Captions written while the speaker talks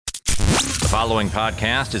following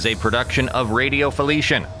podcast is a production of Radio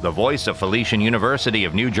Felician, the voice of Felician University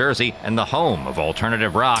of New Jersey and the home of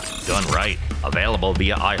alternative rock done right. Available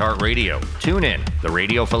via iHeartRadio, TuneIn, the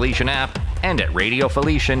Radio Felician app, and at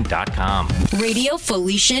radiofelician.com. Radio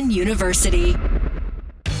Felician University.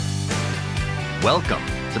 Welcome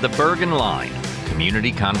to the Bergen Line,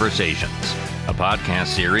 Community Conversations, a podcast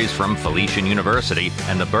series from Felician University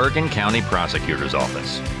and the Bergen County Prosecutor's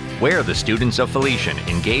Office, where the students of Felician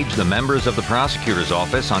engage the members of the Prosecutor's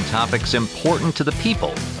Office on topics important to the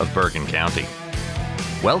people of Bergen County.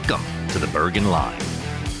 Welcome to the Bergen Line.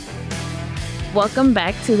 Welcome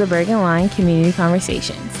back to the Bergen Line Community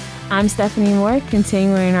Conversations. I'm Stephanie Moore,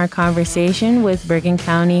 continuing our conversation with Bergen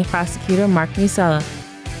County Prosecutor Mark Musella.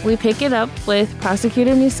 We pick it up with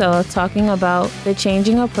Prosecutor Musella talking about the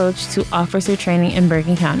changing approach to officer training in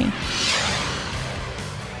Bergen County.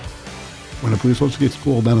 When a police officer gets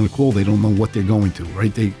called out on a call, they don't know what they're going to,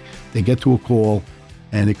 right? They get to a call,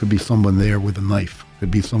 and it could be someone there with a knife. It could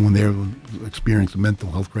be someone there experiencing a mental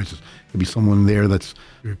health crisis. It could be someone there that's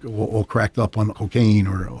all cracked up on cocaine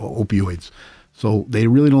or opioids. So they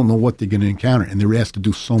really don't know what they're going to encounter, and they're asked to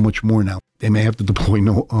do so much more now. They may have to deploy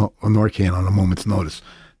a Narcan on a moment's notice.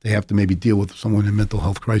 They have to maybe deal with someone in mental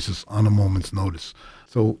health crisis on a moment's notice.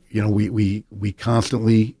 So, you know, we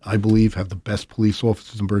constantly, I believe, have the best police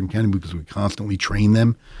officers in Bergen County because we constantly train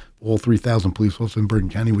them. All 3,000 police officers in Bergen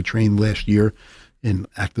County were trained last year in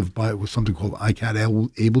with something called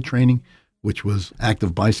ICAT ABLE training, which was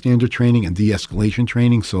active bystander training and de-escalation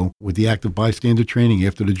training. So with the active bystander training,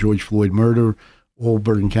 after the George Floyd murder, all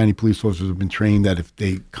Bergen County police officers have been trained that if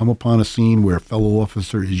they come upon a scene where a fellow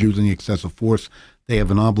officer is using excessive force, they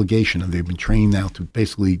have an obligation, and they've been trained now to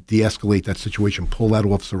basically de-escalate that situation, pull that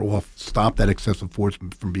officer off, stop that excessive force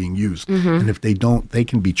from being used. Mm-hmm. And if they don't, they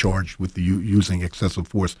can be charged with using excessive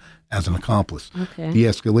force as an accomplice. Okay.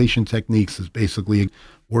 De-escalation techniques is basically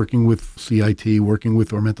working with CIT, working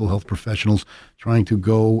with our mental health professionals, trying to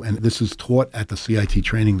go, and this is taught at the CIT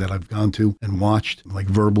training that I've gone to and watched, like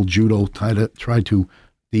verbal judo, try to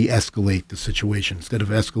de-escalate the situation. Instead of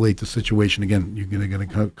escalate the situation, again, you're going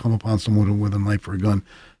to come upon someone with a knife or a gun,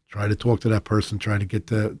 try to talk to that person, try to get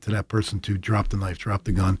to that person to drop the knife, drop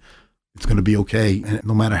the gun. It's going to be okay. And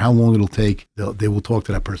no matter how long it'll take, they will talk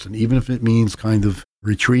to that person, even if it means kind of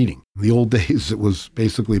retreating. In the old days, it was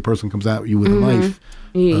basically a person comes at you with a knife,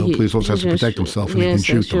 a police officer has to protect himself and he can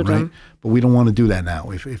shoot them, right? But we don't want to do that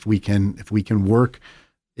now. If we can work,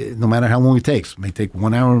 no matter how long it takes, it may take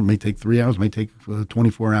 1 hour, it may take 3 hours, it may take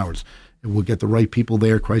 24 hours. And we'll get the right people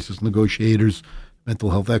there, crisis negotiators, mental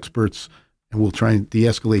health experts, and we'll try and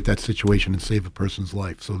de-escalate that situation and save a person's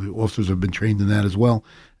life. So the officers have been trained in that as well.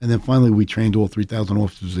 And then finally, we trained all 3,000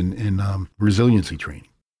 officers in resiliency training.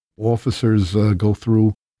 Officers go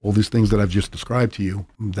through all these things that I've just described to you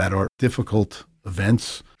that are difficult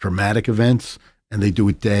events, traumatic events, and they do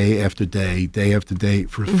it day after day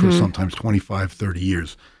for sometimes 25, 30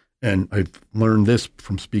 years. And I've learned this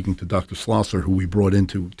from speaking to Dr. Schlosser, who we brought in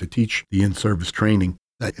to teach the in-service training,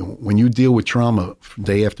 that when you deal with trauma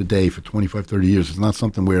day after day for 25, 30 years, it's not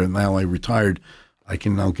something where now I retired, I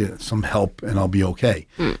can now get some help and I'll be okay.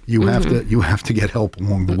 You have to get help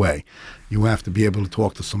along the way. You have to be able to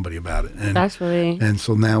talk to somebody about it. And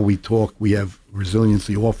so now we have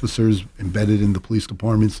resiliency officers embedded in the police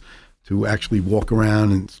departments to actually walk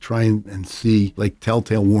around and try and see like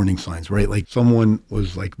telltale warning signs, right? Like someone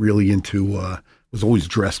was like really was always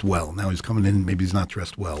dressed well. Now he's coming in, maybe he's not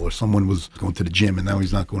dressed well. Or someone was going to the gym and now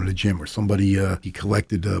he's not going to the gym. Or somebody, he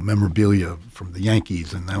collected memorabilia from the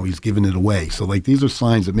Yankees and now he's giving it away. So like these are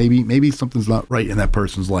signs that maybe something's not right in that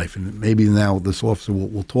person's life. And maybe now this officer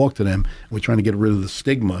will talk to them. We're trying to get rid of the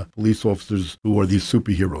stigma. Police officers who are these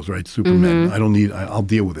superheroes, right? Supermen. Mm-hmm. I'll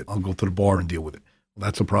deal with it. I'll go to the bar and deal with it. Well,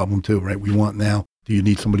 that's a problem too, right? We want now, do you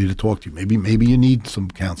need somebody to talk to? Maybe you need some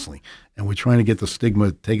counseling. And we're trying to get the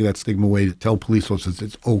stigma, take that stigma away, to tell police officers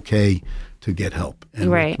it's okay to get help. And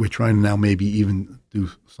we're trying to now maybe even do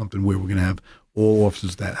something where we're going to have all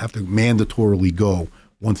officers that have to mandatorily go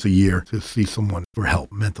once a year to see someone for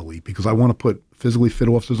help mentally. Because I want to put physically fit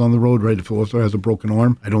officers on the road, right? If an officer has a broken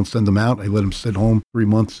arm, I don't send them out. I let them sit home 3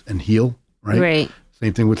 months and heal, right? Right.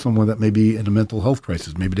 Same thing with someone that may be in a mental health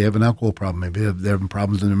crisis. Maybe they have an alcohol problem. Maybe they're having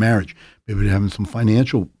problems in their marriage. Maybe they're having some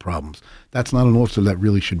financial problems. That's not an officer that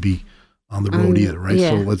really should be on the road either, right? Yeah.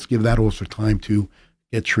 So let's give that officer time to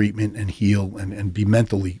get treatment and heal and be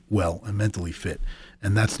mentally well and mentally fit.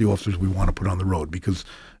 And that's the officers we want to put on the road, because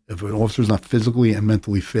if an officer's not physically and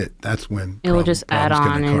mentally fit, that's when it will just add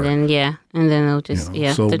on, and then it'll just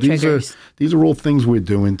So the these triggers. are all things we're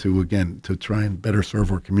doing to try and better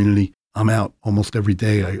serve our community. I'm out almost every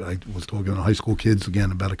day. I was talking to high school kids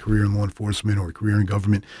again about a career in law enforcement or a career in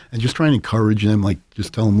government, and just trying to encourage them, like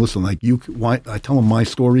just tell them, listen, like I tell them my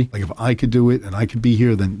story. Like if I could do it and I could be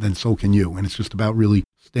here, then so can you. And it's just about really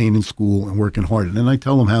staying in school and working hard. And then I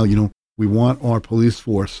tell them how, we want our police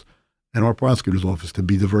force and our prosecutor's office to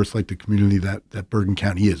be diverse like the community that Bergen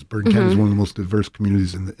County is. Bergen County is one of the most diverse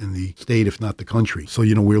communities in the state, if not the country. So,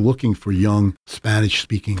 we're looking for young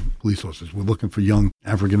Spanish-speaking police officers. We're looking for young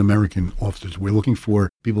African-American officers. We're looking for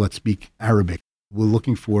people that speak Arabic. We're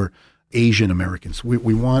looking for Asian Americans.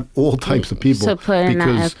 We want all types of people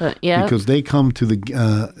because they come to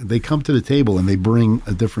the table and they bring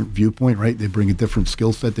a different viewpoint, right? They bring a different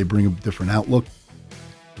skill set. They bring a different outlook.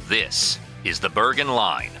 This is the Bergen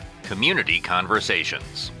Line. Community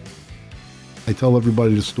Conversations. I tell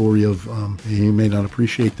everybody the story of, you may not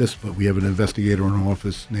appreciate this, but we have an investigator in our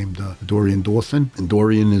office named Dorian Dawson. And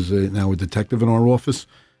Dorian is now a detective in our office.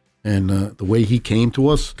 And the way he came to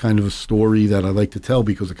us, kind of a story that I like to tell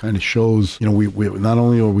because it kind of shows, we not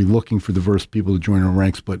only are we looking for diverse people to join our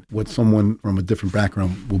ranks, but what someone from a different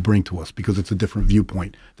background will bring to us because it's a different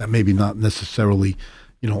viewpoint that maybe not necessarily,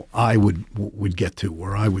 I would get to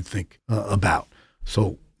or I would think about.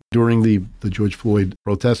 So during the George Floyd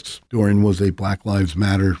protests, Dorian was a Black Lives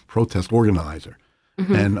Matter protest organizer.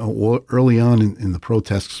 Mm-hmm. And early on in the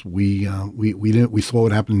protests, we saw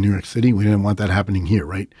what happened in New York City. We didn't want that happening here,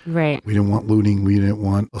 right? Right. We didn't want looting. We didn't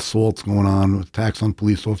want assaults going on, attacks on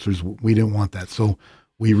police officers. We didn't want that. So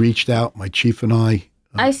we reached out, my chief and I.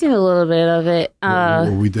 I've seen a little bit of it.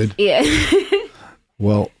 What we did? Yeah.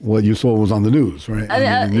 Well, what you saw was on the news, right?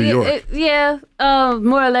 In New York.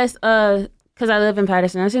 More or less. Because I live in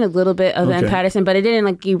Patterson. I've seen a little bit of it in Patterson, but it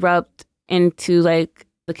didn't erupt into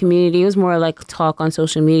the community. It was more talk on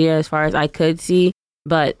social media as far as I could see.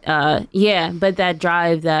 But but that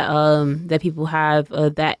drive that people have,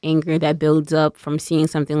 that anger that builds up from seeing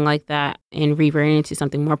something like that and reverting into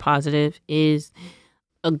something more positive is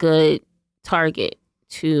a good target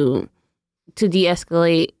to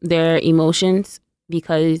de-escalate their emotions.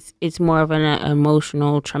 Because it's more of an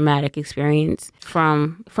emotional, traumatic experience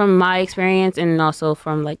from my experience and also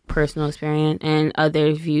from personal experience and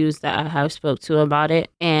other views that I have spoke to about it.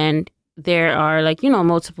 And there are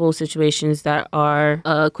multiple situations that are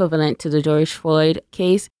equivalent to the George Floyd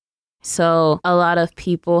case. So a lot of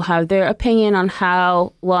people have their opinion on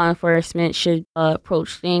how law enforcement should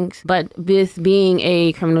approach things. But with being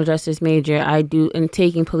a criminal justice major, and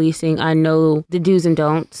taking policing, I know the do's and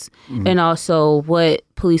don'ts and also what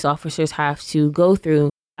police officers have to go through.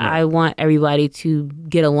 Right. I want everybody to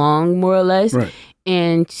get along more or less. Right.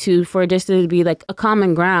 And for just to be a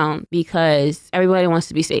common ground because everybody wants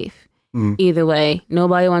to be safe. Either way,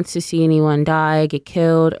 nobody wants to see anyone die, get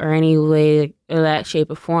killed, or any way or that shape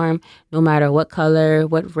or form, no matter what color,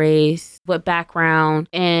 what race, what background,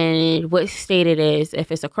 and what state it is. If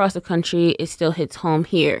it's across the country, it still hits home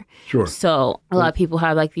here. Sure. So a lot of people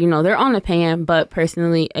have their own opinion, but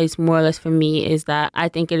personally, it's more or less for me is that I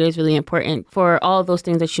think it is really important for all those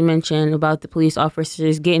things that you mentioned about the police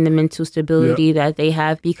officers getting the mental stability that they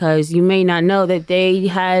have, because you may not know that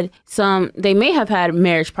they may have had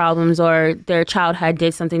marriage problems or their child had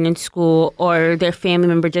did something in school or their family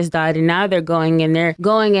member just died and now they're going in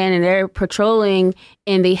and they're patrolling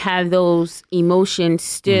and they have those emotions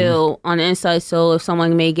still on the inside. So if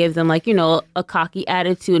someone may give them a cocky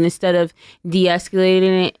attitude instead of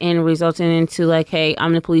de-escalating it and resulting into hey,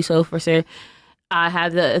 I'm the police officer, I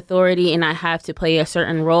have the authority and I have to play a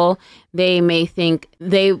certain role, it may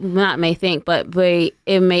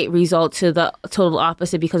result to the total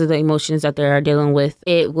opposite because of the emotions that they are dealing with.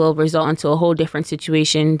 It will result into a whole different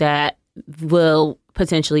situation that will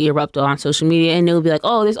potentially erupt on social media, and they'll be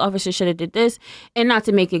oh, this officer should have did this. And not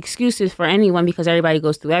to make excuses for anyone because everybody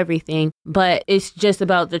goes through everything, but it's just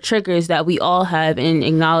about the triggers that we all have and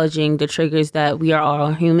acknowledging the triggers that we are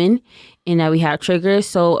all human and that we have triggers.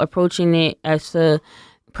 So approaching it as to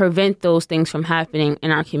prevent those things from happening in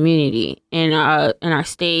our community and in our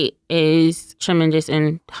state is tremendous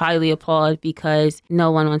and highly applauded because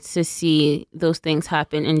no one wants to see those things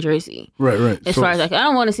happen in Jersey. Right. As far as I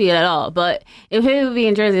don't want to see it at all. But if it would be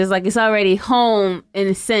in Jersey, it's it's already home in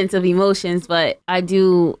a sense of emotions. But I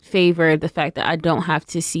do favor the fact that I don't have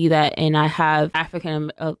to see that. And I have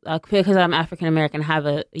because I'm African American, I have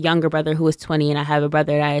a younger brother who is 20 and I have a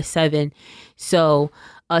brother that is 7. So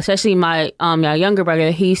especially my younger brother,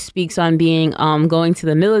 he speaks on being going to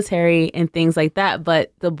the military and things like that.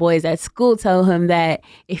 But the boys at school tell him that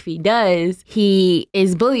if he does, he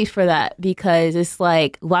is bullied for that because it's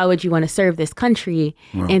why would you want to serve this country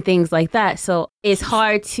and things like that? So it's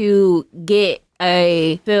hard to get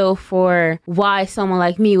a feel for why someone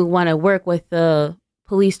like me would want to work with the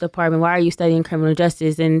police department. Why are you studying criminal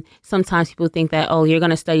justice? And sometimes people think that, oh, you're going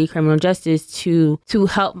to study criminal justice to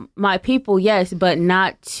help my people, yes, but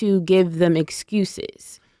not to give them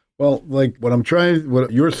excuses. Well, like what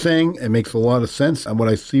you're saying, it makes a lot of sense. And what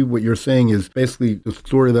I see what you're saying is basically the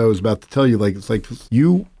story that I was about to tell you. Like, it's like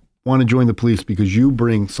you want to join the police because you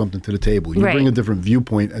bring something to the table. You bring a different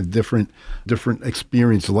viewpoint, a different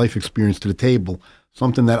experience, a life experience to the table,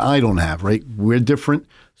 something that I don't have, right? We're different.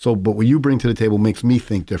 So, but what you bring to the table makes me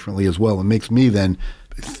think differently as well. It makes me then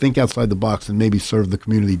think outside the box and maybe serve the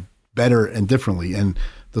community better and differently. And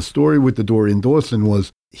the story with the Dorian Dawson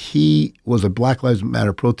was he was a Black Lives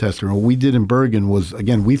Matter protester. And what we did in Bergen was,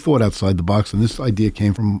 again, we thought outside the box. And this idea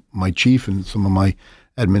came from my chief and some of my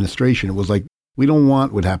administration. It was like, we don't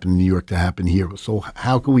want what happened in New York to happen here. So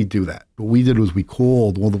how can we do that? What we did was we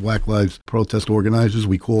called all the Black Lives protest organizers,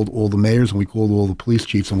 we called all the mayors, and we called all the police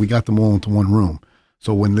chiefs, and we got them all into one room.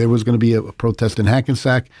 So when there was going to be a protest in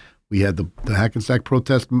Hackensack, we had the Hackensack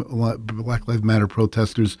protest, Black Lives Matter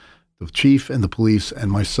protesters, the chief and the police, and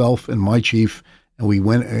myself and my chief, and we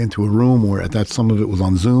went into a room where at that some of it was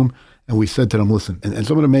on Zoom, and we said to them, listen, and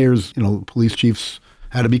some of the mayors, police chiefs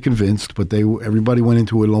had to be convinced, but everybody went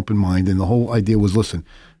into it an open mind, and the whole idea was, listen,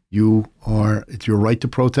 it's your right to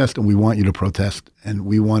protest, and we want you to protest, and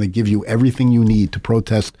we want to give you everything you need to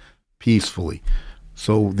protest peacefully.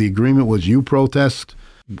 So the agreement was you protest,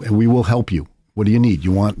 and we will help you. What do you need?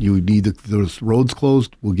 You need those roads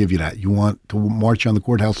closed? We'll give you that. You want to march on the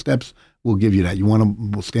courthouse steps? We'll give you that.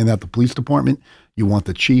 We'll stand out the police department? You want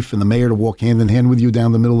the chief and the mayor to walk hand in hand with you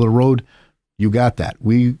down the middle of the road? You got that.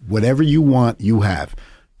 Whatever you want, you have.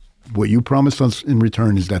 What you promised us in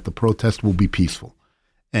return is that the protest will be peaceful.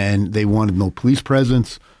 And they wanted no police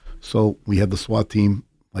presence, so we had the SWAT team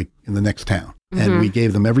like in the next town. And we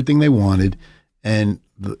gave them everything they wanted. And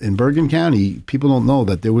in Bergen County, people don't know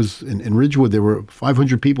that there was, in Ridgewood, there were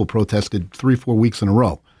 500 people protested 3-4 weeks in a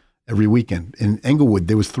row, every weekend. In Englewood,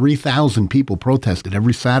 there was 3,000 people protested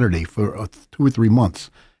every Saturday for 2 or 3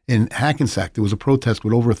 months. In Hackensack, there was a protest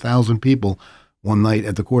with over 1,000 people one night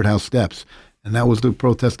at the courthouse steps. And that was the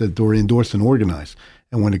protest that Dorian Dawson organized.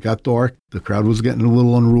 And when it got dark, the crowd was getting a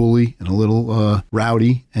little unruly and a little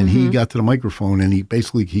rowdy. And he got to the microphone and he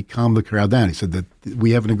calmed the crowd down. He said that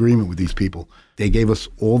we have an agreement with these people. They gave us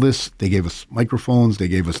all this. They gave us microphones. They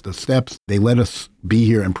gave us the steps. They let us be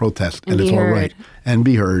here and protest. And it's all right. And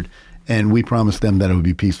be heard. And we promised them that it would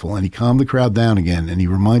be peaceful. And he calmed the crowd down again. And he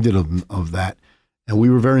reminded them of that. And we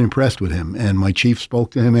were very impressed with him. And my chief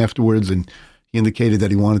spoke to him afterwards, and he indicated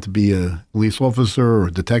that he wanted to be a police officer or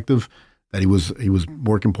a detective, that he was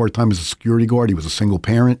working part-time as a security guard. He was a single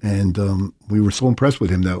parent. And we were so impressed with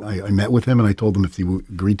him that I met with him, and I told him if he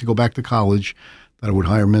agreed to go back to college, that I would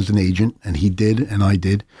hire him as an agent. And he did, and I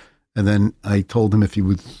did. And then I told him if he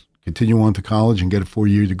would continue on to college and get a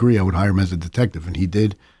 4-year degree, I would hire him as a detective. And he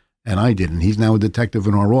did. And I did, and he's now a detective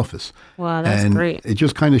in our office. Wow, that's great. It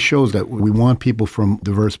just kind of shows that we want people from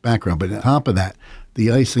diverse background. But on top of that,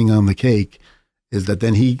 the icing on the cake is that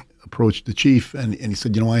then he approached the chief and he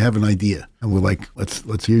said, I have an idea. And we're like,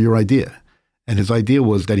 let's hear your idea. And his idea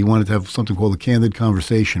was that he wanted to have something called a candid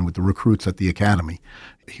conversation with the recruits at the academy.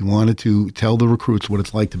 He wanted to tell the recruits what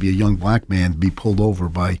it's like to be a young black man, to be pulled over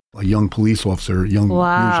by a young police officer, usually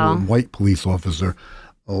white police officer.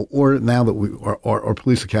 Or now that our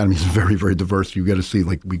police academy is very, very diverse. You got to see,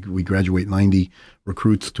 like, we graduate 90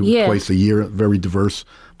 recruits twice a year, very diverse.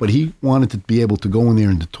 But he wanted to be able to go in there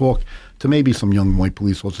and to talk to maybe some young white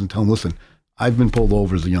police officers and tell them, listen, I've been pulled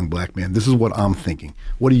over as a young black man. This is what I'm thinking.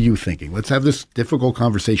 What are you thinking? Let's have this difficult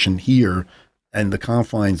conversation here and the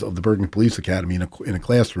confines of the Bergen Police Academy in a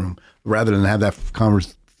classroom, rather than have that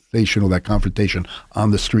conversation or that confrontation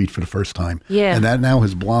on the street for the first time. Yeah. And that now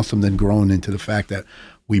has blossomed and grown into the fact that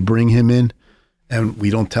we bring him in and we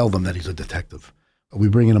don't tell them that he's a detective. We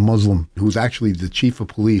bring in a Muslim who's actually the chief of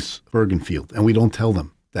police, Bergenfield, and we don't tell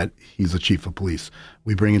them that he's a chief of police.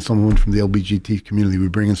 We bring in someone from the LGBT community. We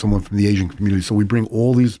bring in someone from the Asian community. So we bring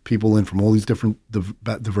all these people in from all these different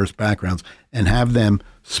diverse backgrounds and have them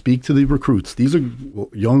speak to the recruits. These are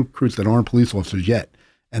young recruits that aren't police officers yet.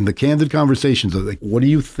 And the candid conversations are like, what do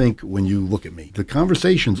you think when you look at me? The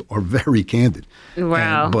conversations are very candid.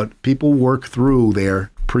 Wow. But people work through their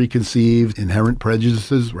preconceived, inherent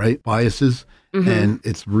prejudices, right? Biases. And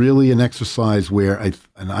it's really an exercise where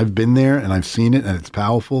I've been there and I've seen it, and it's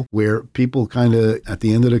powerful, where people kind of, at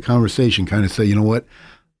the end of the conversation, kind of say, you know what,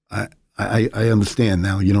 I understand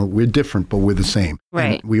now, we're different, but we're the same.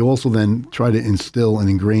 Right. And we also then try to instill and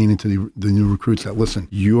ingrain into the new recruits that, listen,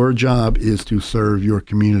 your job is to serve your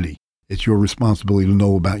community. It's your responsibility to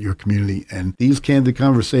know about your community. And these candid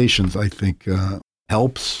conversations, I think,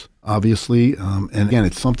 helps, obviously. And again,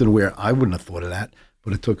 it's something where I wouldn't have thought of that,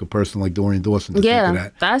 but it took a person like Dorian Dawson to think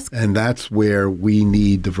of that. And that's where we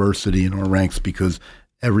need diversity in our ranks, because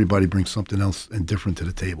everybody brings something else and different to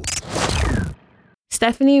the table.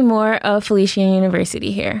 Stephanie Moore of Felician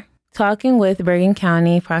University here, talking with Bergen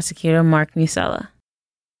County Prosecutor Mark Musella.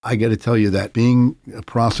 I got to tell you that being a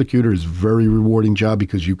prosecutor is a very rewarding job,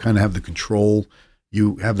 because you kind of have the control.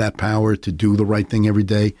 You have that power to do the right thing every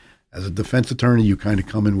day. As a defense attorney, you kind of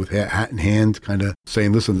come in with hat in hand, kind of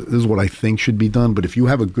saying, listen, this is what I think should be done. But if you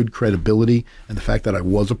have a good credibility, and the fact that I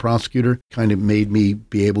was a prosecutor kind of made me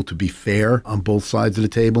be able to be fair on both sides of the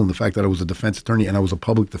table, and the fact that I was a defense attorney and I was a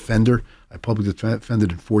public defender. I public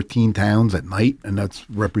defended in 14 towns at night, and that's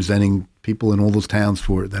representing people in all those towns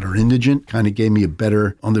that are indigent. Kind of gave me a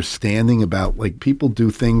better understanding about, like, people do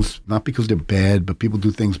things not because they're bad, but people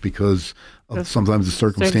do things because of sometimes the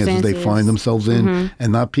circumstances they find themselves in.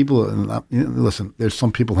 And not people, listen, there's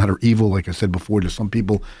some people that are evil, like I said before. There's some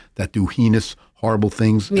people that do heinous, horrible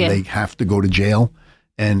things, and they have to go to jail.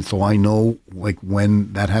 And so I know, like,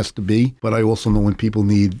 when that has to be, but I also know when people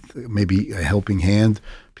need maybe a helping hand.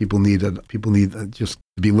 People need just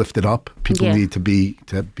to be lifted up. People need to be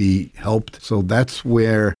helped. So that's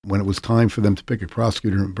where, when it was time for them to pick a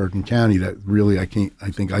prosecutor in Bergen County, that really I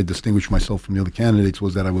think I distinguished myself from the other candidates,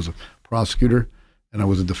 was that I was a prosecutor and I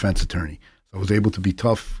was a defense attorney. So I was able to be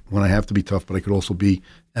tough when I have to be tough, but I could also be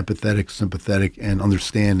empathetic, sympathetic, and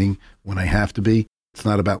understanding when I have to be. It's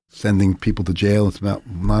not about sending people to jail. It's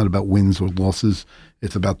not about wins or losses.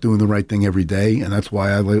 It's about doing the right thing every day. And that's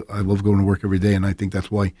why I love going to work every day. And I think that's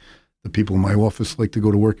why the people in my office like to go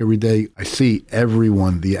to work every day. I see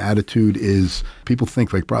everyone. The attitude is, people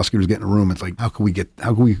think like prosecutors get in a room. It's like, how can we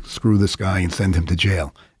screw this guy and send him to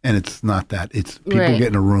jail? And it's not that. It's people get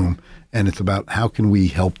in a room, and it's about, how can we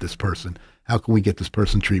help this person? How can we get this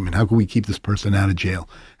person treatment? How can we keep this person out of jail?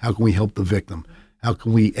 How can we help the victim? How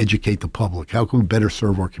can we educate the public? How can we better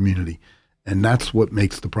serve our community? And that's what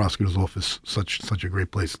makes the prosecutor's office such a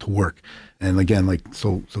great place to work. And again,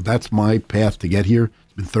 so that's my path to get here.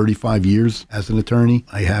 It's been 35 years as an attorney.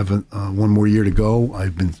 I have one more year to go.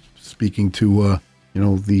 I've been speaking to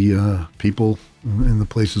the people in the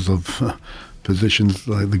places of positions,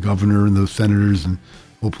 like the governor and the senators, and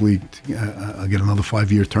hopefully I'll get another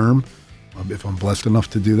 5-year term. If I'm blessed enough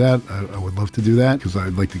to do that, I would love to do that, because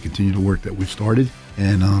I'd like to continue the work that we've started.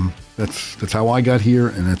 And that's how I got here,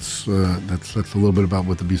 and that's a little bit about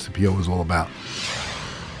what the BCPO is all about.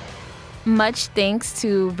 Much thanks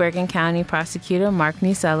to Bergen County Prosecutor Mark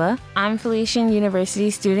Musella. I'm Felician University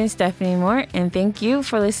student Stephanie Moore, and thank you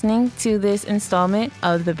for listening to this installment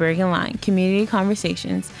of the Bergen Line Community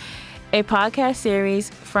Conversations, a podcast series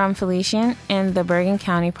from Felician and the Bergen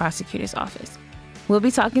County Prosecutor's Office. We'll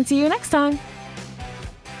be talking to you next time.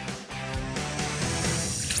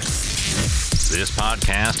 This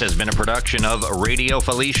podcast has been a production of Radio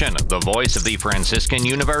Felician, the voice of the Franciscan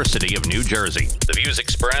University of New Jersey. The views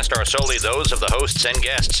expressed are solely those of the hosts and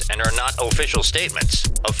guests and are not official statements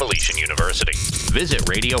of Felician University. Visit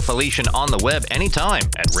Radio Felician on the web anytime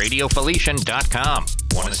at radiofelician.com.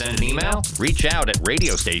 Want to send an email? Reach out at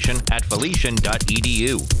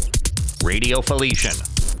radiostation@felician.edu. Radio Felician,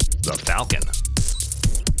 the Falcon.